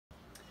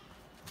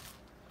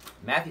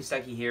Matthew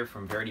Stucky here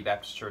from Verity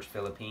Baptist Church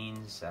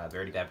Philippines,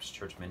 Verity Baptist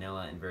Church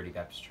Manila, and Verity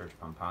Baptist Church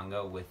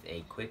Pampanga with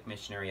a quick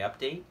missionary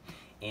update.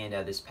 And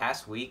this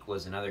past week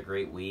was another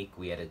great week.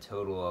 We had a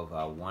total of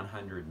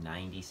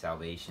 190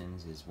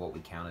 salvations is what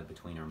we counted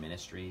between our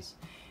ministries.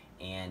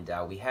 And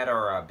we had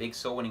our big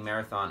soul winning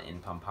marathon in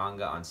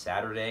Pampanga on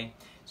Saturday.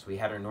 So we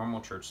had our normal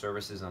church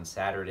services on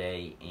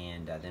Saturday,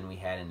 and then we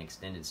had an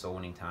extended soul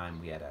winning time.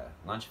 We had a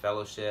lunch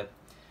fellowship,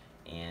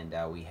 and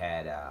we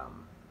had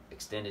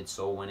extended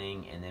soul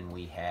winning, and then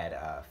we had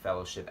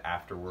fellowship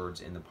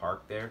afterwards in the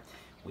park there.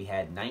 We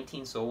had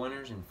 19 soul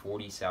winners and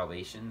 40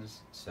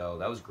 salvations, so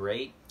that was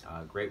great.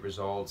 Great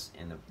results,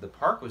 and the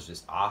park was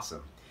just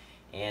awesome.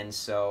 And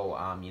so,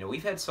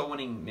 we've had soul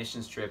winning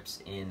missions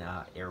trips in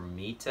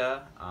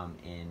Ermita,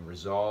 in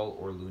Rizal,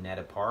 or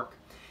Luneta Park.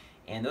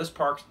 And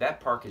that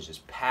park is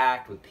just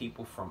packed with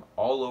people from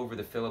all over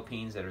the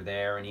Philippines that are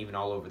there, and even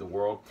all over the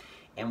world.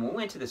 And when we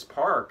went to this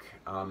park,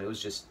 it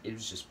was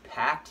just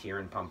packed here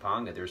in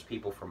Pampanga. There's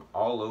people from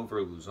all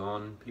over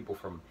Luzon, people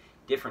from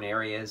different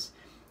areas.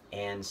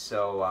 And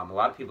so a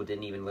lot of people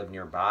didn't even live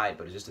nearby,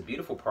 but it was just a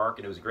beautiful park,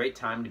 and it was a great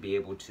time to be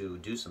able to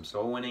do some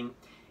soul winning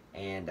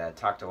and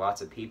talk to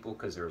lots of people,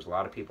 because there was a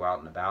lot of people out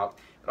and about,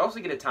 but also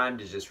get a time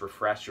to just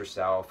refresh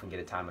yourself and get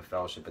a time of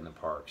fellowship in the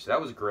park. So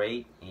that was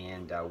great,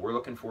 and we're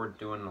looking forward to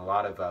doing a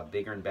lot of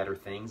bigger and better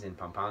things in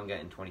Pampanga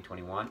in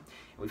 2021. And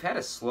we've had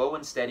a slow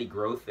and steady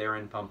growth there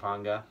in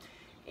Pampanga,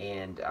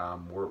 and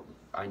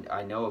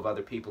I know of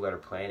other people that are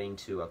planning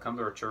to come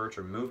to our church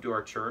or move to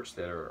our church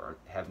that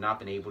have not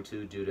been able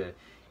to due to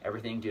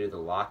the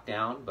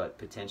lockdown, but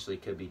potentially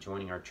could be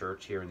joining our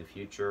church here in the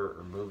future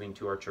or moving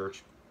to our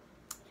church.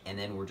 And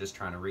then we're just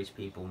trying to reach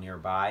people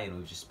nearby, and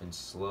we've just been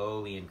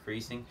slowly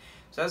increasing.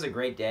 So that was a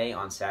great day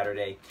on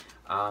Saturday.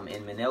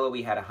 In Manila,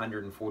 we had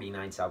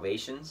 149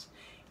 salvations.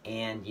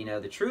 And,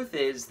 the truth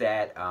is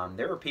that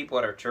there were people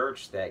at our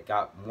church that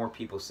got more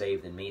people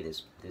saved than me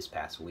this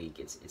past week.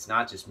 It's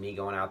not just me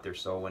going out there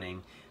soul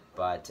winning,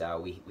 but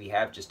we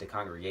have just a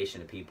congregation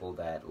of people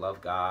that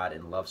love God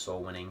and love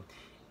soul winning.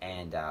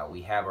 And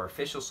we have our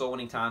official soul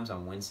winning times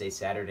on Wednesday,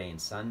 Saturday, and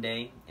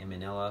Sunday in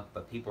Manila,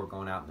 but people are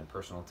going out in their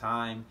personal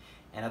time,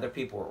 and other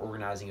people are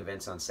organizing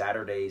events on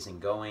Saturdays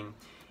and going.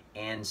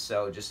 And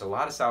so just a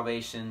lot of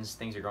salvations.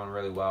 Things are going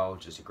really well.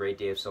 Just a great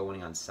day of soul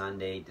winning on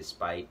Sunday,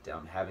 despite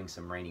having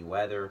some rainy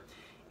weather,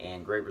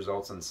 and great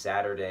results on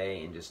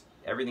Saturday, and just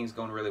everything's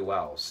going really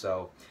well.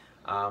 So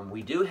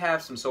we do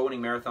have some soul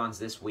winning marathons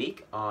this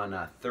week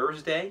on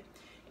Thursday.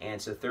 And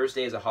so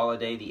Thursday is a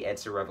holiday, the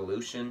EDSA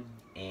Revolution,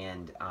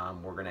 and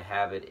we're going to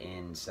have it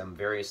in some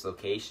various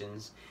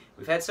locations.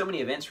 We've had so many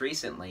events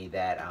recently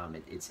that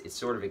it's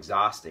sort of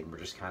exhausting. We're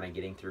just kind of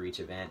getting through each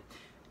event.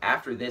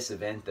 After this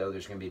event, though,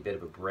 there's going to be a bit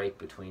of a break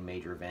between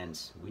major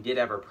events. We did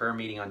have our prayer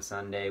meeting on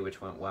Sunday,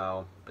 which went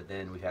well, but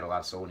then we've had a lot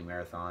of soul winning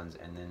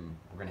marathons, and then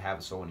we're going to have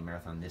a soul winning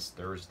marathon this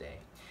Thursday.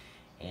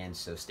 And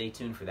so stay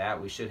tuned for that.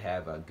 We should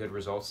have good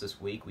results this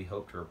week. We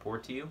hope to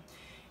report to you.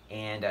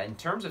 And in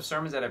terms of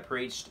sermons that I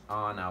preached,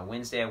 on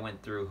Wednesday I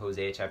went through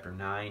Hosea chapter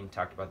 9,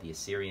 talked about the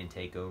Assyrian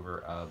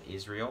takeover of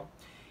Israel.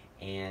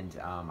 And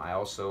I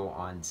also,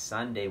 on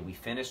Sunday, we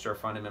finished our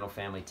fundamental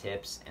family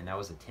tips, and that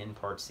was a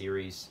 10-part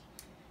series.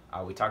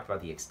 We talked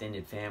about the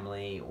extended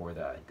family, or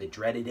the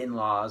dreaded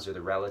in-laws, or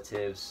the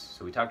relatives.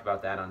 So we talked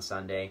about that on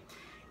Sunday.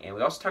 And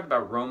we also talked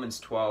about Romans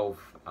 12,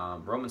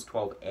 Romans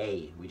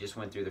 12a. We just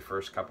went through the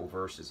first couple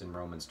verses in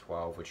Romans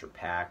 12, which are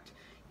packed,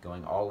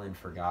 going all in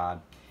for God.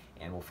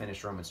 And we'll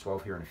finish Romans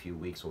 12 here in a few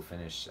weeks. We'll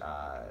finish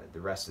the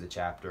rest of the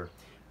chapter.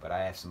 But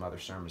I have some other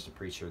sermons to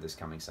preach here this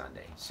coming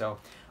Sunday. So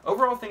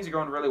overall, things are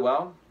going really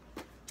well.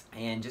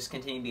 And just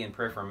continue to be in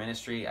prayer for our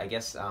ministry. I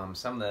guess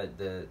some of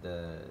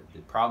the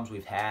problems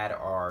we've had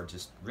are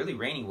just really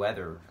rainy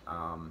weather,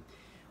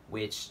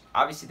 which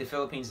obviously the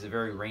Philippines is a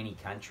very rainy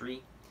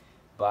country.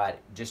 But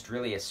just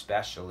really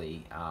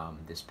especially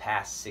this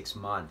past 6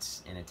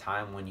 months, in a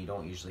time when you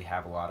don't usually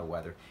have a lot of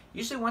weather.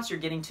 Usually once you're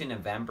getting to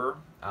November,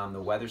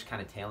 the weather's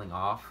kind of tailing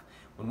off.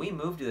 When we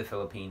moved to the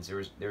Philippines,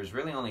 there was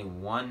really only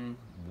one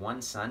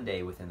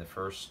Sunday within the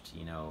first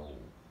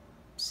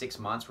 6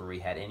 months where we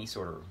had any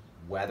sort of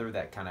weather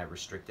that kind of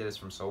restricted us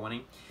from soul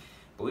winning.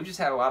 But we've just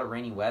had a lot of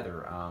rainy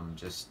weather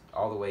just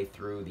all the way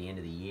through the end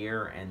of the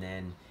year, and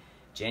then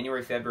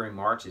January, February,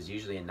 March is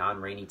usually a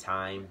non-rainy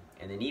time.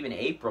 And then even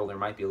April, there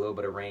might be a little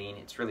bit of rain.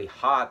 It's really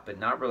hot, but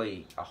not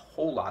really a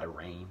whole lot of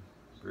rain,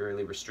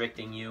 really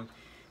restricting you,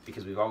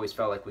 because we've always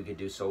felt like we could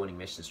do soul winning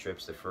mission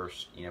trips the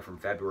first, from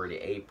February to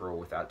April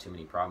without too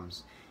many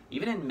problems.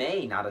 Even in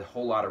May, not a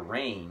whole lot of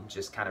rain,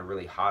 just kind of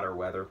really hotter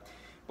weather.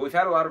 But we've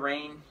had a lot of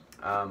rain,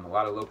 a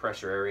lot of low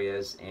pressure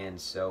areas,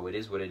 and so it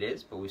is what it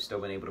is, but we've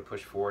still been able to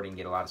push forward and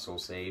get a lot of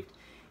souls saved.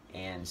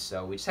 And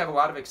so we just have a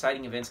lot of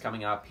exciting events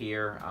coming up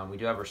here. We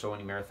do have our soul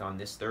winning marathon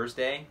this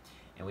Thursday,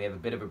 and we have a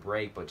bit of a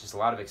break, but just a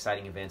lot of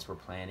exciting events we're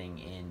planning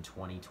in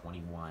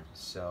 2021.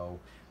 So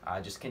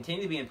just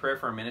continue to be in prayer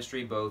for our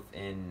ministry, both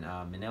in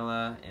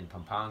Manila and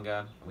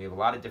Pampanga. We have a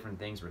lot of different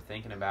things we're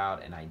thinking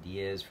about and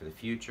ideas for the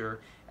future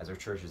as our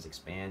church has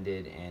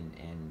expanded,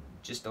 and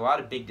just a lot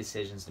of big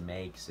decisions to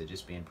make, so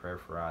just be in prayer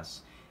for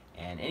us.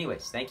 And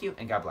anyways, thank you,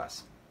 and God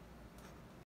bless.